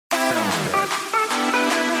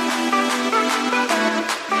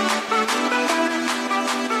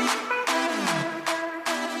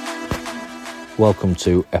Welcome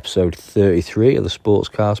to episode 33 of the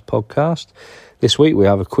Sportscast podcast. This week we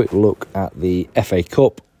have a quick look at the FA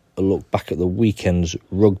Cup, a look back at the weekend's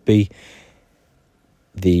rugby,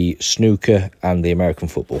 the snooker and the American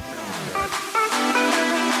football.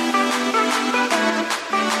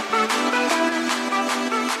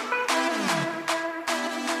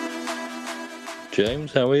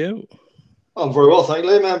 James, how are you? I'm very well, thank you,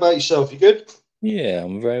 Liam. How about yourself? You good? Yeah,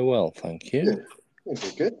 I'm very well, thank you.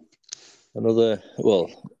 Good. Another,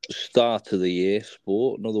 start of the year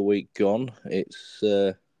sport, another week gone. It's,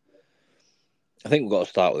 I think we've got to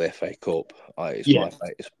start with the FA Cup.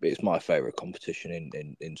 It's my favourite competition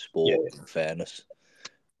in sport, in fairness.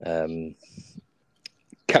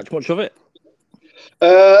 Catch much of it?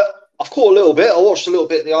 I've caught a little bit. I watched a little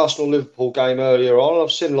bit of the Arsenal-Liverpool game earlier on.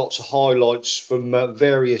 I've seen lots of highlights from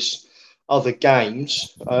various other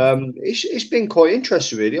games. It's been quite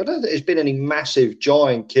interesting, really. I don't think there's been any massive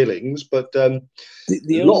giant killings, but there's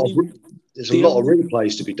a lot of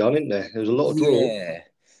replays to be done, isn't there? There's a lot of draw. Yeah.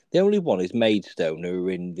 The only one is Maidstone, who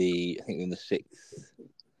are in the sixth.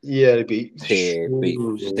 Yeah, they beat Stevenage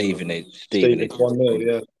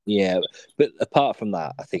 1-0, Yeah, but apart from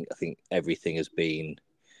that, I think everything has been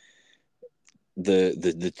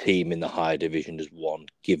the team in the higher division has won,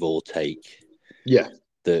 give or take. Yeah.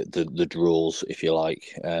 The draws, if you like.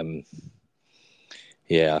 I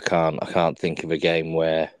can't think of a game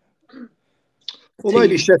where. Well,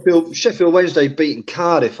 maybe Sheffield Wednesday beating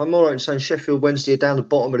Cardiff. I'm all right in saying Sheffield Wednesday are down the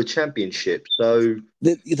bottom of the Championship, so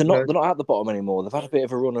they're not at the bottom anymore. They've had a bit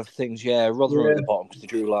of a run of things. Yeah, Rotherham at the bottom because they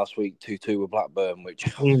drew last week 2-2 with Blackburn, which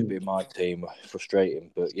would be my team.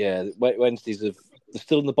 Frustrating, but yeah, Wednesdays they're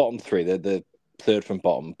still in the bottom three. They're the third from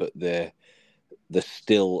bottom, but they're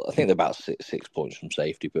still. I think they're about 6 points from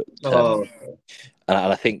safety, but. And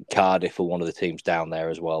I think Cardiff are one of the teams down there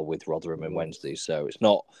as well with Rotherham and Wednesday. So it's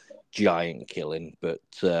not giant killing, but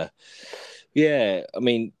I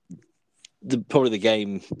mean, probably the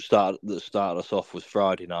game that started us off was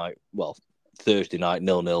Friday night. Well, Thursday night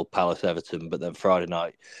 0-0 Palace Everton, but then Friday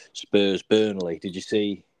night Spurs Burnley. Did you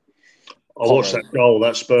see? I watched that goal,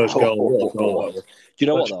 that Spurs goal. Do you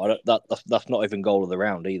know what though? That's not even goal of the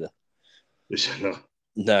round either.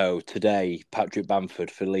 No, today, Patrick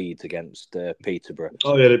Bamford for Leeds against Peterborough.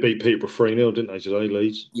 Oh, yeah, they beat Peterborough 3-0, didn't they, today,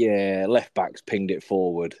 Leeds? Yeah, left-backs pinged it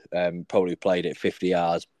forward, probably played it 50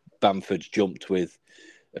 yards. Bamford's jumped with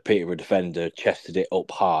a Peterborough defender, chested it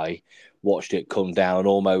up high, watched it come down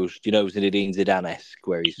almost, Zinedine Zidane-esque,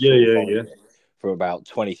 where he's from about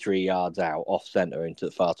 23 yards out, off-centre into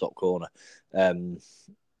the far top corner.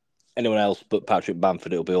 Anyone else but Patrick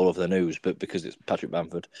Bamford, it'll be all over the news, but because it's Patrick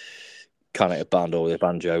Bamford, can't hit a band or with a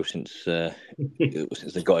banjo since they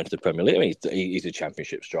got into the Premier League. I mean, he's a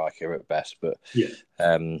Championship striker at best, but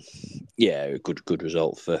good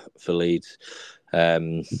result for Leeds.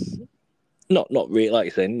 Not really, like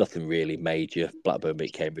you say, nothing really major. Blackburn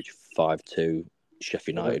beat Cambridge 5-2.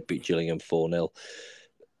 Sheffield United beat Gillingham 4-0.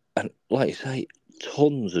 And like you say,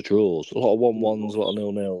 tons of draws, a lot of 1-1s, a lot of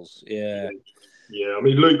 0-0s. Yeah. I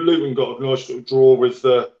mean, Luton got a nice little draw with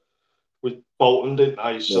Bolton, didn't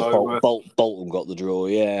they? So Bolton got the draw,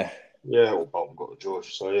 yeah. Yeah, well, Bolton got the draw.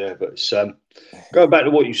 So yeah, but it's going back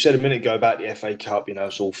to what you said a minute ago about the FA Cup.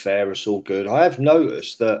 It's all fair, it's all good. I have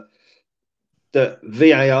noticed that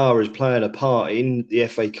VAR is playing a part in the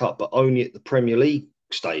FA Cup, but only at the Premier League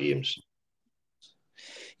stadiums.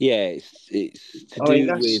 Yeah, it's to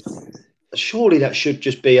do with. Surely that should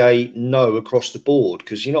just be a no across the board,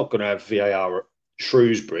 because you're not going to have VAR at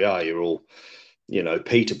Shrewsbury, are you? Or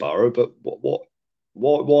Peterborough, but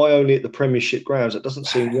why only at the Premiership grounds? That doesn't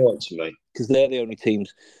seem right to me. Because they're the only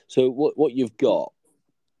teams. So what you've got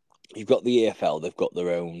the EFL. They've got their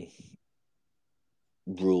own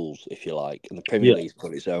rules, if you like, and the Premier League's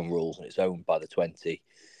got its own rules, and it's owned by the 20.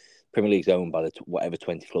 Premier League's owned by the whatever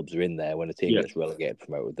 20 clubs are in there. When a team gets relegated,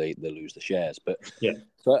 promoted, they lose the shares. But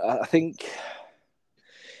so I think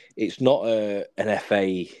it's not an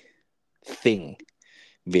FA thing.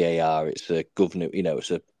 VAR, it's a governing,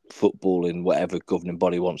 it's a footballing whatever governing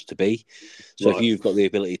body wants to be. So if you've got the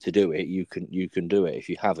ability to do it, you can do it. If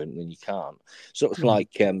you haven't, then you can't. So it's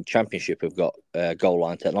like Championship have got goal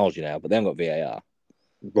line technology now, but they haven't got VAR.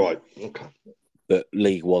 Right. Okay. But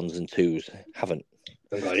League 1s and 2s haven't.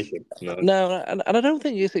 No, and I don't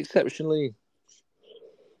think it's exceptionally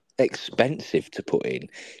expensive to put in.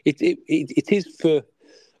 It is for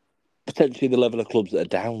potentially the level of clubs that are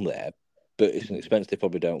down there, but it's an expense they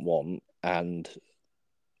probably don't want. And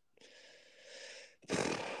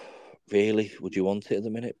really, would you want it at the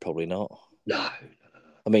minute? Probably not. No.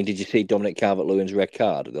 I mean, did you see Dominic Calvert-Lewin's red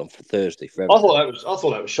card on Thursday for I Everton?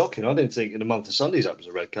 thought that was shocking. I didn't think in the month of Sundays that was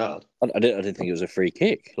a red card. I didn't think it was a free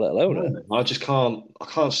kick, let alone it. I just can't. I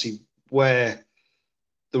can't see where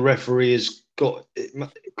the referee has got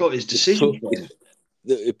his decision from.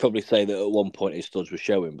 They'd probably say that at one point his studs were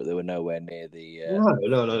showing, but they were nowhere near the.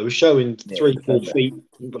 No. It was showing 3-4 feet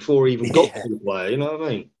before he even got to the player. You know what I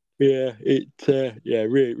mean? Yeah,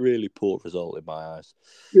 really, really poor result in my eyes.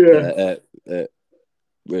 Yeah,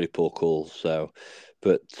 really poor calls. So,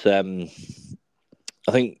 but I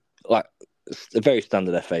think like a very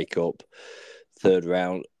standard FA Cup third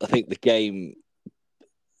round. I think the game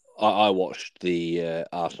I watched the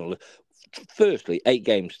Arsenal. Firstly, 8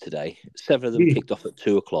 games today. 7 of them kicked off at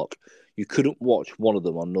 2:00. You couldn't watch one of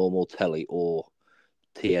them on normal telly or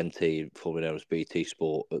TNT, formerly known as BT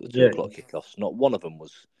Sport, at the 2:00 kickoffs. Not one of them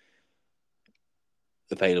was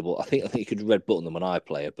available. I think you could red button them on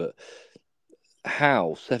iPlayer, but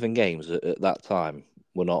how 7 games at that time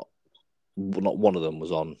were not one of them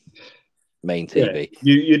was on main TV.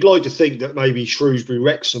 Yeah. You'd like to think that maybe Shrewsbury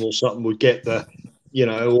Wrexham or something would get the,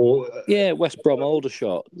 or West Brom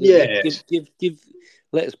Aldershot. Yeah, give.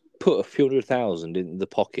 Let's put a few 100,000 in the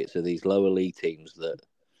pockets of these lower league teams that.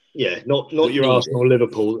 Yeah, not your Arsenal or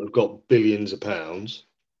Liverpool that have got billions of pounds.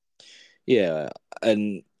 Yeah,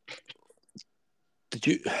 and did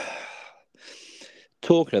you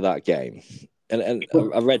talking of that game? And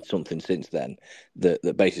I read something since then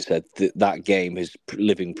that basically said that game is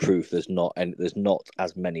living proof there's not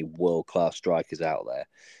as many world class strikers out there.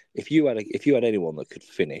 If you had anyone that could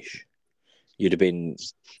finish, you'd have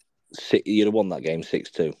won that game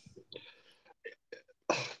 6-2.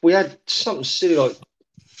 We had something silly like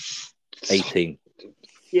 18.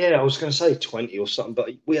 Yeah, I was going to say 20 or something, but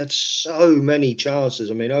we had so many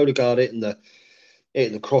chances. I mean, Odegaard hitting the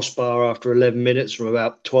crossbar after 11 minutes from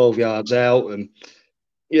about 12 yards out, and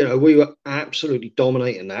we were absolutely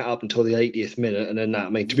dominating that up until the 80th minute, and then that. I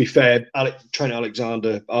mean, to be fair, Trent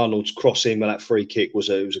Alexander-Arnold's crossing with that free kick was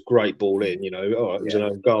a great ball in. It was an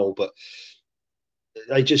own goal, but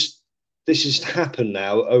this has happened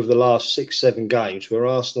now over the last 6-7 games where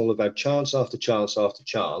Arsenal have had chance after chance after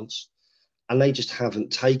chance, and they just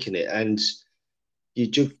haven't taken it. And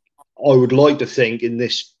I would like to think in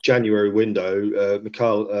this January window,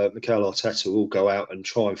 Mikel Arteta will go out and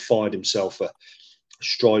try and find himself a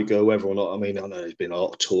striker, whether or not. I mean, I know there's been a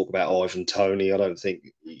lot of talk about Ivan Toney. I don't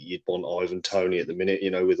think you'd want Ivan Toney at the minute,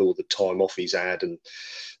 with all the time off he's had and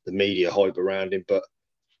the media hype around him. But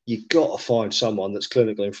you've got to find someone that's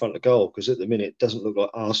clinical in front of goal, because at the minute it doesn't look like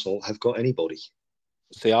Arsenal have got anybody.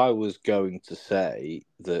 See, I was going to say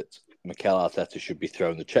that Mikel Arteta should be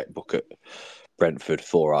throwing the checkbook at Brentford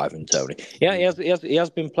for Ivan Toney. Yeah, he has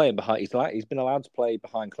been playing behind. He's been allowed to play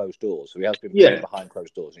behind closed doors, so he has been playing behind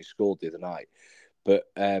closed doors, and he scored the other night. But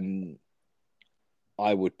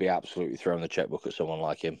I would be absolutely throwing the checkbook at someone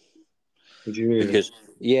like him. Would you really? Because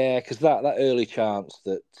that early chance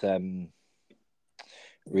that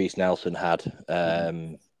Reece Nelson had,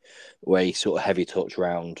 where he sort of heavy touch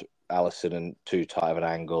round Alisson and too tight of an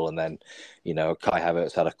angle, and then Kai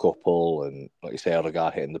Havertz had a couple, and like you say,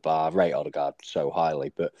 Odegaard hitting the bar. I rate Odegaard so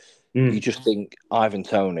highly, but you just think Ivan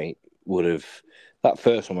Toney would have that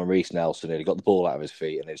first one when Reece Nelson he got the ball out of his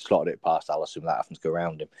feet and he slotted it past Alisson without having to go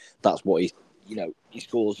around him. That's what he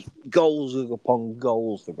scores goals upon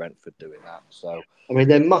goals for Brentford doing that. So I mean,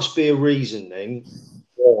 there must be a reason then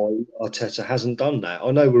why Arteta hasn't done that.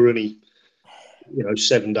 I know we're only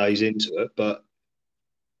 7 days into it, but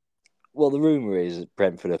the rumour is that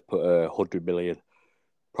Brentford have put a 100 million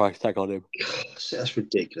price tag on him. That's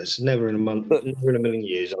ridiculous. Never in a million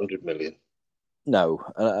years, 100 million. No,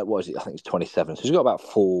 what is it? I think it's 27. So he's got about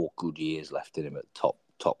 4 good years left in him at top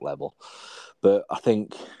level. But I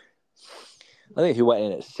think if you went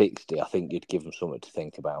in at 60, I think you'd give him something to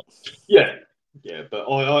think about. Yeah, but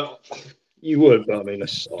you would. But I mean,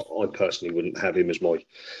 I personally wouldn't have him as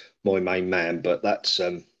my main man. But that's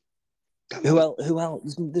who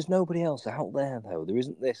else? There's nobody else out there though. There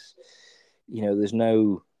isn't this. There's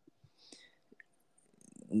no.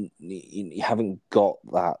 You haven't got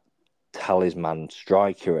that talisman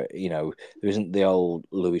striker. There isn't the old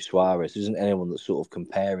Luis Suarez. There isn't anyone that's sort of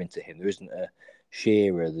comparing to him. There isn't a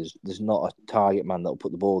Shearer. There's not a target man that'll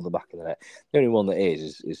put the ball in the back of the net. The only one that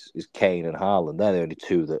is Kane and Haaland. They're the only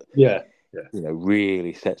two that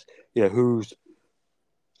really sets. Who's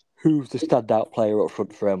the standout player up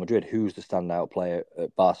front for Real Madrid? Who's the standout player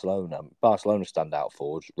at Barcelona? Barcelona's standout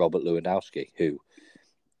forward, Robert Lewandowski, who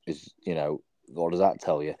is what does that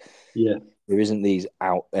tell you? Yeah, there isn't these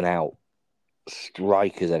out and out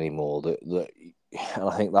strikers anymore. That and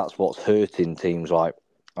I think that's what's hurting teams like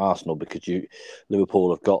Arsenal, because Liverpool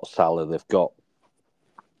have got Salah, they've got,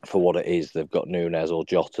 for what it is, they've got Nunez or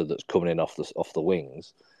Jota that's coming in off the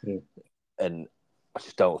wings, and I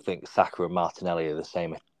just don't think Saka and Martinelli are the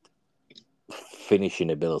same finishing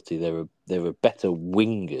ability. They're better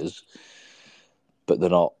wingers, but they're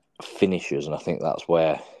not finishers, and I think that's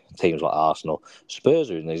where teams like Arsenal, Spurs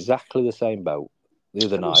are in exactly the same boat. The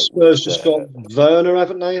other night, Spurs just got Werner,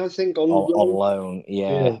 haven't they? I think on loan,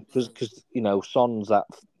 yeah, because Son's that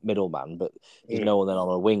middleman, but there's no one then on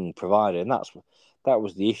a wing provider, and that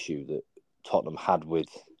was the issue that Tottenham had with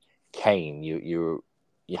Kane. You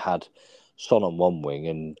had Son on one wing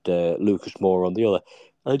and Lucas Moura on the other.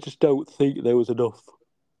 I just don't think there was enough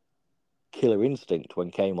killer instinct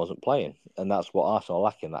when Kane wasn't playing, and that's what Arsenal are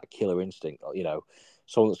lacking, that killer instinct.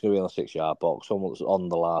 Someone that's going to be on the 6-yard box, someone that's on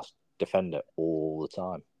the last defender all the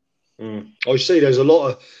time. I see there's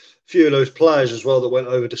a few of those players as well that went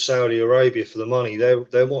over to Saudi Arabia for the money.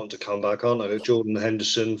 They're wanting to come back, aren't they? Jordan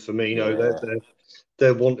Henderson, Firmino,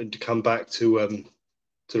 they're wanting to come back to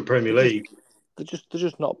the Premier League. They're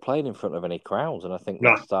just not playing in front of any crowds, and I think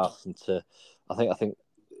that's starting to. I think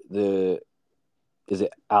is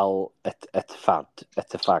it Al Ettifaq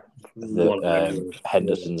that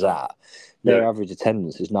Henderson's at? Their average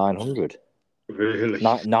attendance is 900. Really?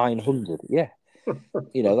 900, yeah.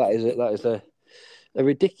 That is a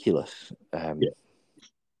ridiculous.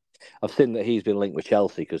 I've seen that he's been linked with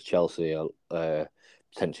Chelsea because Chelsea are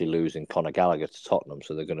potentially losing Conor Gallagher to Tottenham,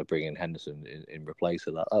 so they're going to bring in Henderson in replace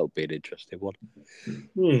of that. That would be an interesting one.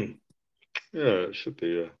 Yeah, it should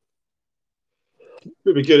be.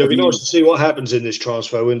 It'd be good. It'd be nice to see what happens in this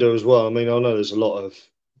transfer window as well. I mean, I know there's a lot of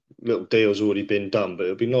little deals already been done, but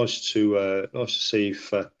it'd be nice to see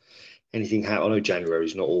if anything happens. I know January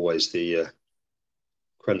is not always the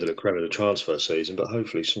creme de the transfer season, but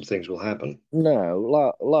hopefully some things will happen.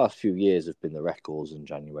 No, last few years have been the records in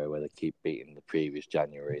January where they keep beating the previous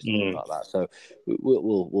Januaries and things like that. So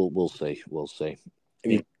we'll see. We'll see.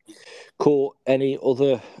 Have you caught any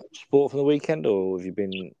other sport from the weekend, or have you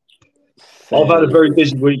been? I've had a very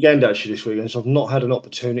busy weekend actually this weekend, so I've not had an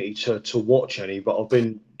opportunity to watch any, but I've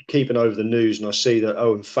been keeping over the news, and I see that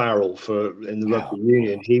Owen Farrell in the rugby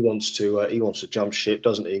union, he wants to jump ship,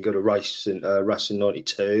 doesn't he? And go to Racing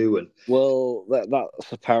 92, and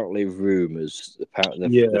that's apparently rumours.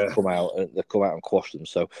 Apparently they've come out and quashed them.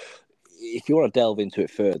 So if you want to delve into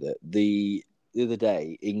it further, the other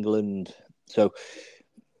day England. So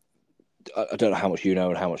I don't know how much you know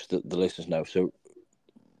and how much the listeners know. So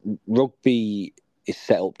rugby is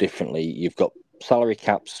set up differently. You've got salary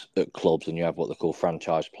caps at clubs, and you have what they call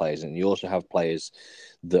franchise players, and you also have players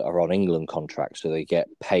that are on England contracts, so they get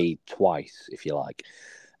paid twice, if you like.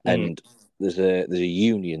 And there's a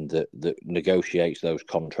union that negotiates those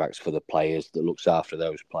contracts for the players, that looks after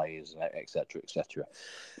those players, etc., etc.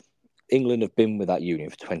 England have been with that union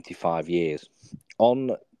for 25 years.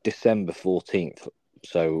 On December 14th,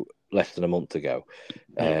 so less than a month ago,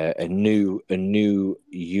 a new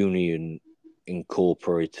union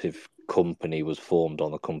incorporative company was formed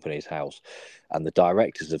on the company's house, and the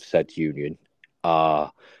directors of said union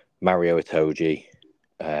are Mario Itoje,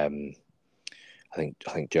 I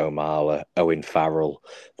think Joe Marler, Owen Farrell.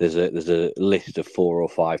 There's a list of 4 or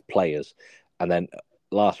 5 players, and then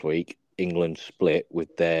last week England split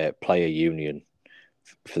with their player union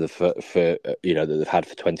for that they've had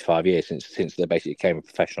for 25 years since they basically became a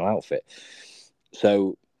professional outfit.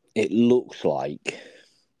 So it looks like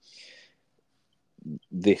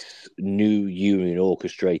this new union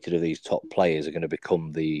orchestrated of these top players are going to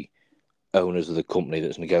become the owners of the company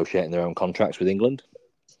that's negotiating their own contracts with England.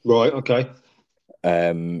 Right. Okay.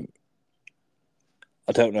 I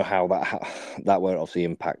don't know how that won't obviously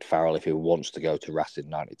impact Farrell if he wants to go to Racing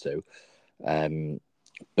 92,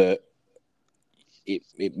 but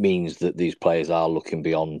it means that these players are looking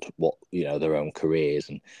beyond what their own careers.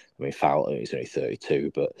 And I mean, Farrell is only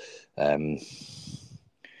 32, but I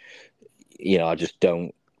just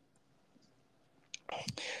don't.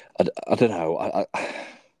 I don't know. I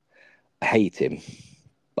hate him,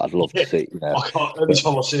 but I'd love to see. I can't. Every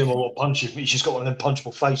time I see him, I want to punch him. He's just got one of them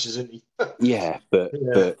punchable faces, isn't he? Yeah, but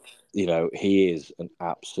he is an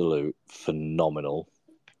absolute phenomenal.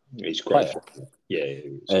 He's great. Player. Yeah, he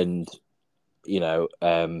is. And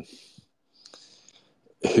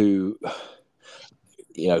who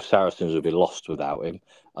Saracens would be lost without him.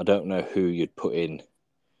 I don't know who you'd put in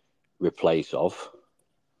replace of.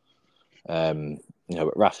 But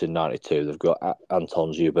Racing 92, they've got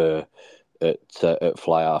Anton Zuber at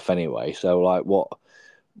fly half anyway. So like, what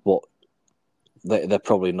they're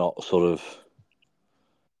probably not sort of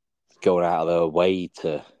going out of their way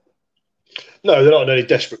to. No, they're not in any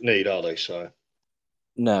desperate need, are they? So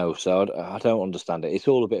No, so I don't understand it. It's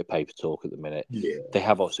all a bit of paper talk at the minute. Yeah. They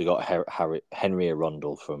have obviously got Henry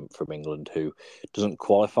Arundel from England, who doesn't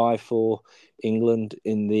qualify for England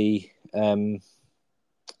in the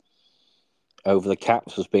over the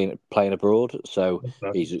caps as being playing abroad. So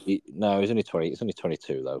he's only 20. He's only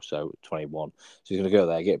 22 though, so 21. So he's going to go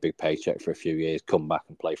there, get a big paycheck for a few years, come back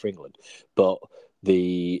and play for England. But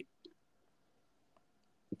the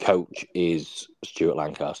coach is Stuart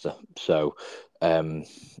Lancaster, so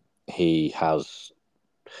he has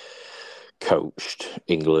coached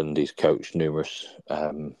England. He's coached numerous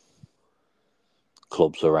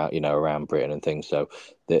clubs around Britain and things. So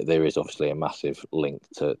there is obviously a massive link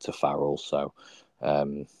to Farrell. So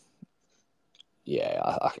I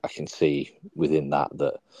can see within that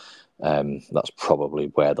that's probably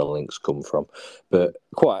where the links come from. But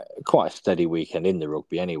quite a steady weekend in the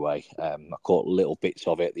rugby anyway. I caught little bits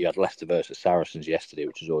of it. You had Leicester versus Saracens yesterday,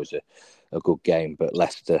 which is always a good game. But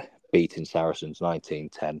Leicester beating Saracens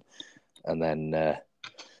 19-10. And then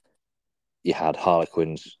you had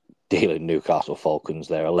Harlequins dealing Newcastle Falcons,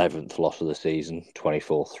 their 11th loss of the season,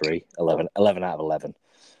 24-3, 11 out of 11.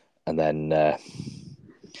 And then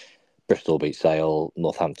Bristol beat Sale,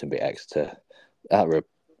 Northampton beat Exeter. That were a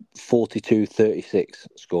 42-36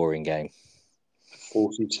 scoring game.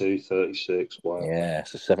 42-36, wow. Yeah,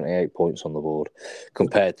 so 78 points on the board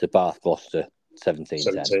compared to Bath Gloucester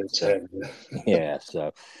 17-10. 17-10. Yeah,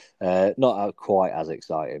 so not quite as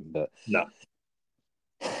exciting, but no.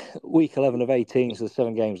 Week 11 of 18, so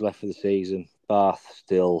 7 games left for the season. Bath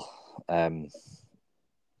still, they're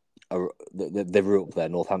up there.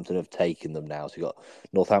 Northampton have taken them now. So you've got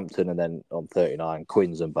Northampton and then on 39,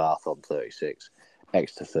 Quins and Bath on 36,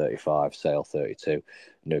 Exeter 35, Sale 32.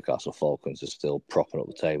 Newcastle Falcons are still propping up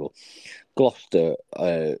the table. Gloucester,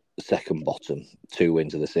 second bottom, 2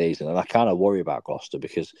 wins of the season. And I kind of worry about Gloucester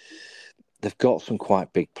because they've got some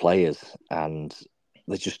quite big players and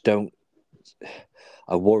they just don't.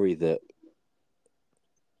 I worry that,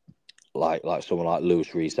 like someone like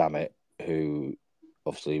Lewis Rees-Zammit, who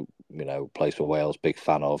obviously plays for Wales, big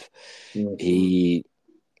fan of. I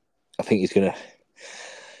think he's going to,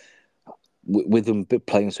 with them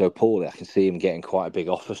playing so poorly, I can see him getting quite a big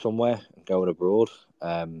offer somewhere and going abroad.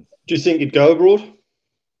 Do you think he'd go abroad?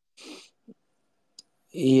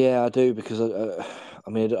 Yeah, I do, because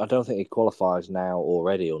I don't think he qualifies now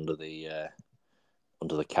already under the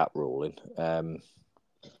cap ruling.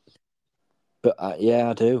 But yeah,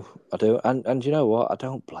 I do, and you know what? I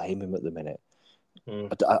don't blame him at the minute.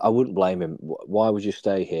 I wouldn't blame him. Why would you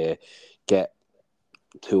stay here, get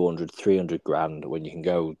 200, 300 grand when you can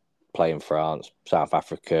go play in France, South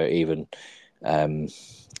Africa, even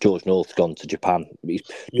George North's gone to Japan.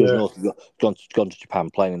 George North's gone to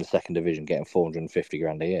Japan playing in the second division, getting 450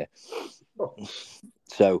 grand a year. Oh.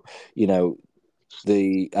 So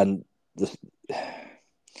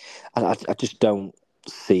I just don't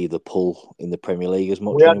see the pull in the Premier League as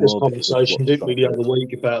much we had anymore. This conversation, didn't we, the other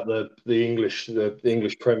week about the English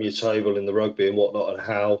Premier table in the rugby and whatnot, and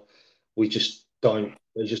how they just don't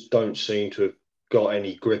seem to have got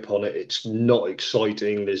any grip on it. It's not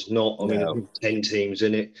exciting. There's not. I mean, there's 10 teams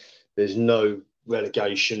in it. There's no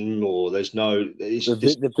relegation, or there's no. They've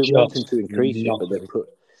been wanting to increase it, but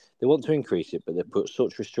they want to increase it, but they put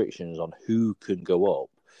such restrictions on who can go up.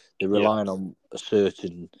 They're relying on a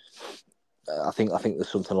certain. I think there's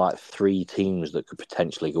something like 3 teams that could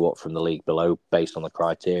potentially go up from the league below based on the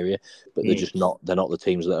criteria, but they're just not. They're not the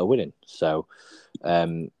teams that are winning. So,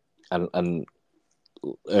 and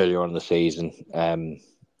earlier on in the season, I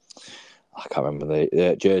can't remember,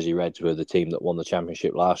 the Jersey Reds were the team that won the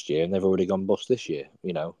championship last year, and they've already gone bust this year.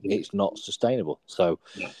 It's not sustainable. So,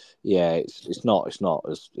 it's not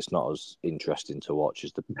as interesting to watch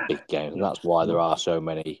as the big games, and that's why there are so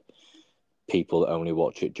many people that only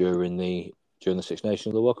watch it during the Six Nations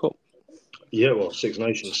of the World Cup. Yeah, well, Six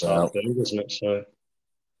Nations starts then, doesn't it? So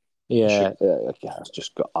it's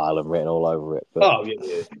just got Ireland written all over it. But,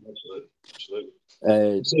 absolutely.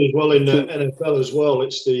 As well in NFL as well,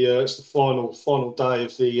 it's the final day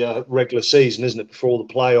of the regular season, isn't it? Before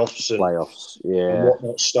the playoffs and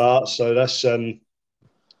whatnot start. So that's going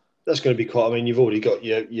to be quite. I mean, you've already got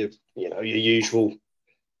your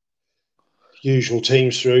usual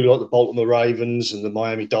teams through, like the Baltimore Ravens and the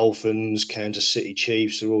Miami Dolphins. Kansas City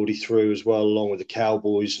Chiefs are already through as well, along with the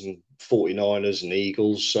Cowboys and 49ers and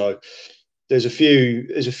Eagles. So there's a few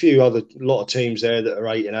lot of teams there that are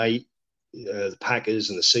 8-8. The Packers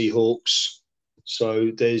and the Seahawks.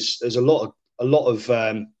 So there's a lot of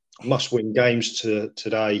must-win games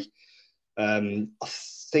today. I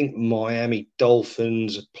think Miami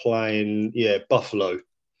Dolphins are playing Buffalo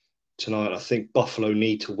tonight. I think Buffalo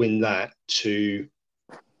need to win that to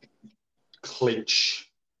clinch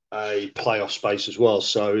a playoff space as well.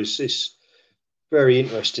 So it's very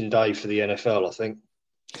interesting day for the NFL, I think.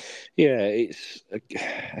 Yeah, it's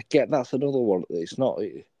again that's another one. It's not.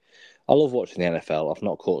 I love watching the NFL. I've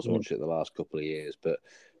not caught as much it the last couple of years, but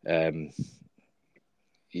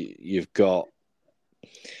you've got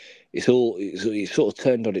it's sort of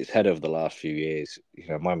turned on its head over the last few years. You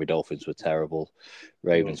know, Miami Dolphins were terrible,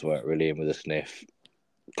 Ravens weren't really in with a sniff,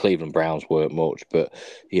 Cleveland Browns weren't much, but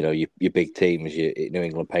you know your big teams, your New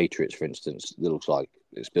England Patriots, for instance, it looks like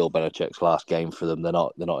it's Bill Belichick's last game for them. They're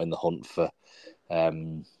not in the hunt for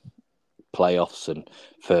playoffs, and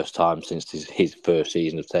first time since his first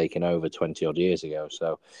season of taking over 20 odd years ago.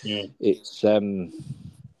 So it's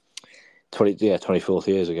 24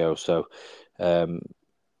 years ago. So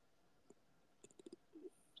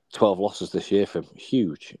 12 losses this year for him.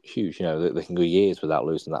 Huge. You know, they can go years without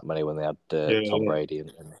losing that many when they had Tom Brady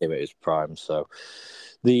and him at his prime. So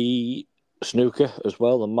the snooker as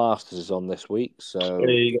well, the Masters is on this week. So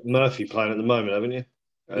you got Murphy playing at the moment, haven't you?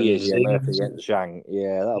 He is, Murphy against Zhang.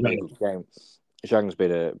 Yeah, that'll be a good game. Zhang's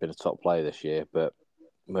been a top player this year, but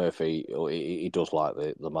Murphy, he does like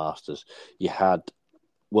the Masters. You had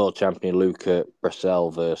world champion Luca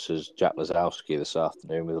Bressel versus Jack Lazowski this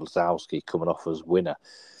afternoon, with Lazowski coming off as winner.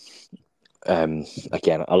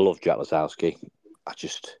 Again, I love Jack Lazowski.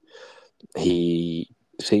 He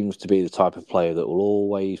seems to be the type of player that will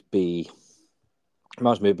always be.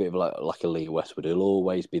 Reminds me a bit of like a Lee Westwood. He'll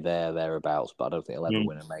always be thereabouts, but I don't think he'll ever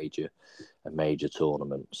win a major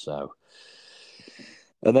tournament. So,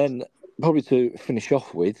 and then probably to finish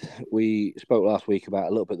off with, we spoke last week about a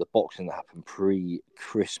little bit of the boxing that happened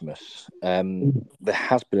pre-Christmas. There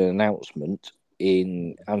has been an announcement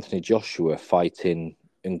in Anthony Joshua fighting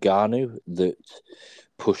Ngannou that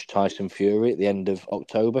pushed Tyson Fury at the end of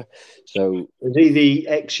October. So is he the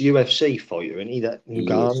ex-UFC fighter? Isn't he that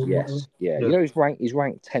Ngannou? Yes. Yeah. You know, he's ranked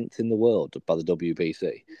 10th in the world by the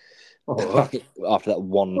WBC. Oh, after that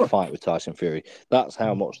one fight with Tyson Fury. That's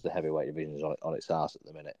how much the heavyweight division is on its arse at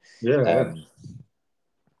the minute.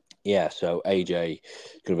 Yeah, so AJ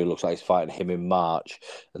looks like he's fighting him in March,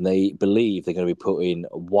 and they believe they're going to be putting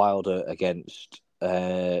Wilder against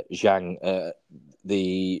Zhang,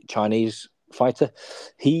 the Chinese fighter.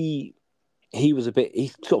 He sort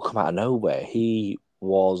of come out of nowhere. He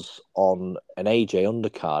was on an AJ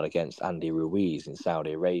undercard against Andy Ruiz in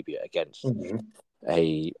Saudi Arabia against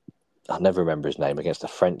I never remember his name, against a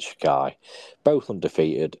French guy, both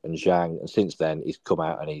undefeated, and Zhang. And since then, he's come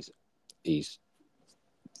out and he's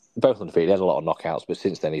both undefeated. He had a lot of knockouts, but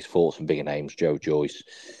since then, he's fought some bigger names, Joe Joyce,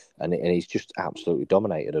 and he's just absolutely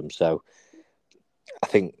dominated them. So I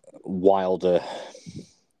think Wilder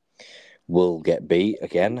will get beat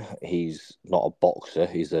again. He's not a boxer;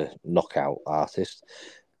 he's a knockout artist,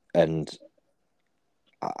 and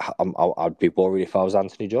I'd be worried if I was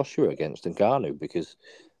Anthony Joshua against Ngannou, because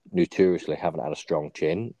notoriously haven't had a strong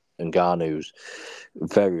chin. Ngannou's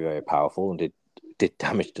very, very powerful and did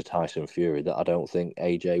damage to Tyson Fury that I don't think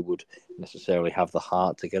AJ would necessarily have the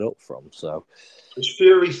heart to get up from. So, is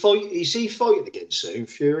Fury fight? Is he fighting against him?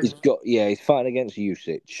 Fury? He's fighting against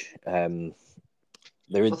Usyk.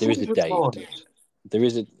 There is a date. There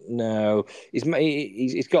is a no.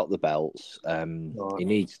 He's got the belts. Right. He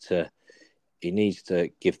needs to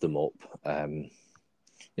give them up.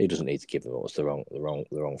 He doesn't need to give them up. It's the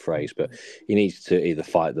wrong phrase, but he needs to either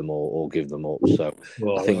fight them or give them up. So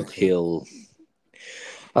I think he'll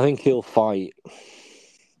fight.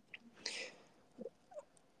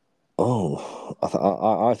 Oh,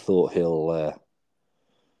 I thought he'll.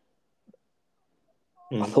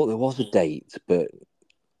 I thought there was a date, but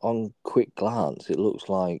on quick glance, it looks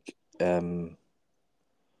like in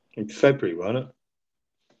February, wasn't it?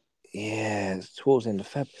 Yeah, it's towards the end of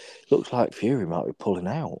Feb. Looks like Fury might be pulling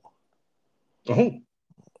out. Oh.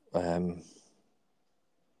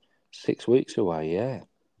 6 weeks away, yeah.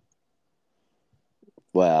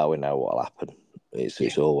 Well, we know what'll happen.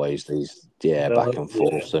 It's always these back and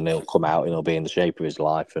forth, and he'll come out and he'll be in the shape of his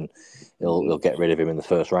life, and he'll get rid of him in the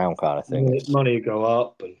first round, kind of thing. Money will go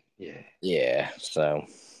up, and yeah. So,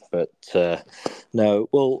 but no.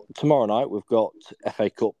 Well, tomorrow night we've got FA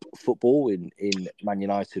Cup football in Man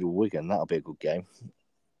United or Wigan. That'll be a good game.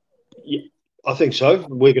 Yeah, I think so.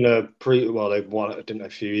 We're gonna they won it, didn't they, a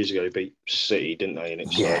few years ago? They beat City, didn't they?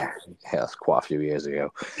 Yeah, that's quite a few years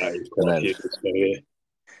ago.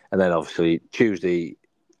 And then obviously Tuesday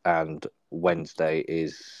and Wednesday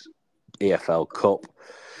is EFL Cup.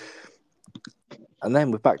 And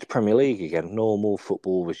then we're back to Premier League again. Normal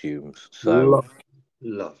football resumes. So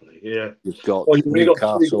lovely, yeah. We've got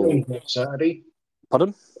Newcastle next Saturday.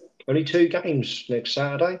 Pardon? Only 2 games next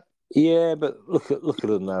Saturday. Yeah, but look at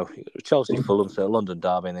them now. Chelsea, Fulham, so London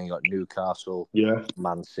derby, and then you got Newcastle,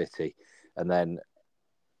 Man City, and then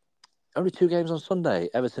only 2 games on Sunday: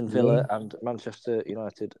 Everton, Villa, and Manchester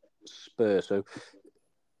United, Spurs. So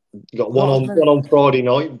you got one on Friday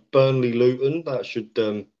night, Burnley, Luton. That should.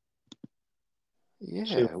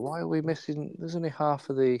 Yeah, why are we missing? There's only half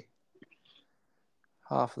of the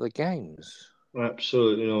games.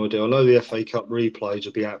 Absolutely no idea. I know the FA Cup replays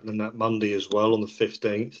will be happening that Monday as well on the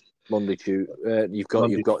 15th. Monday, Tuesday. You've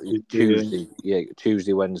got Tuesday. Yeah,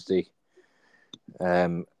 Tuesday, Wednesday.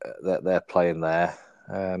 They're playing there.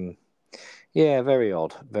 Yeah, very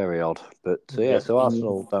odd, very odd. But so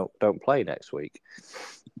Arsenal don't play next week.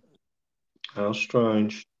 How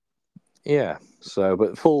strange. Yeah. So,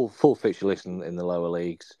 but full fixture list in the lower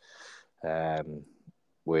leagues,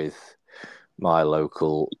 with my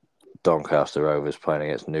local Doncaster Rovers playing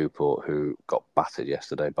against Newport, who got battered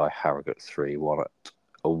yesterday by Harrogate 3-1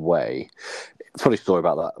 away. Funny story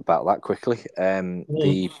about that quickly.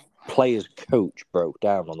 The players' coach broke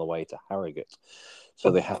down on the way to Harrogate, so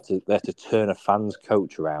they had to turn a fans'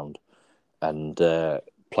 coach around, and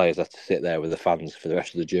players had to sit there with the fans for the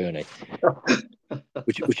rest of the journey,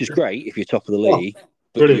 which is great if you're top of the league.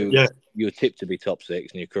 But you're tipped to be top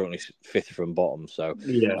 6, and you're currently 5th from bottom. So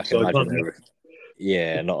I can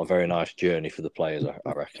imagine not a very nice journey for the players,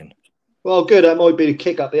 I reckon. Well, good. That might be the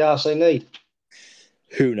kick up the arse they need.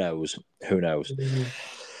 Who knows?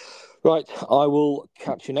 Right, I will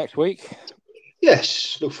catch you next week.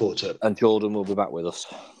 Yes, look forward to it. And Jordan will be back with us.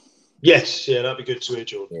 Yes, that'd be good to hear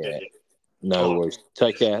Jordan. Yeah. No worries.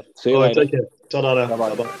 Take care. See you later. Take care. Ta-da.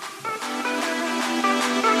 Bye-bye. Bye-bye.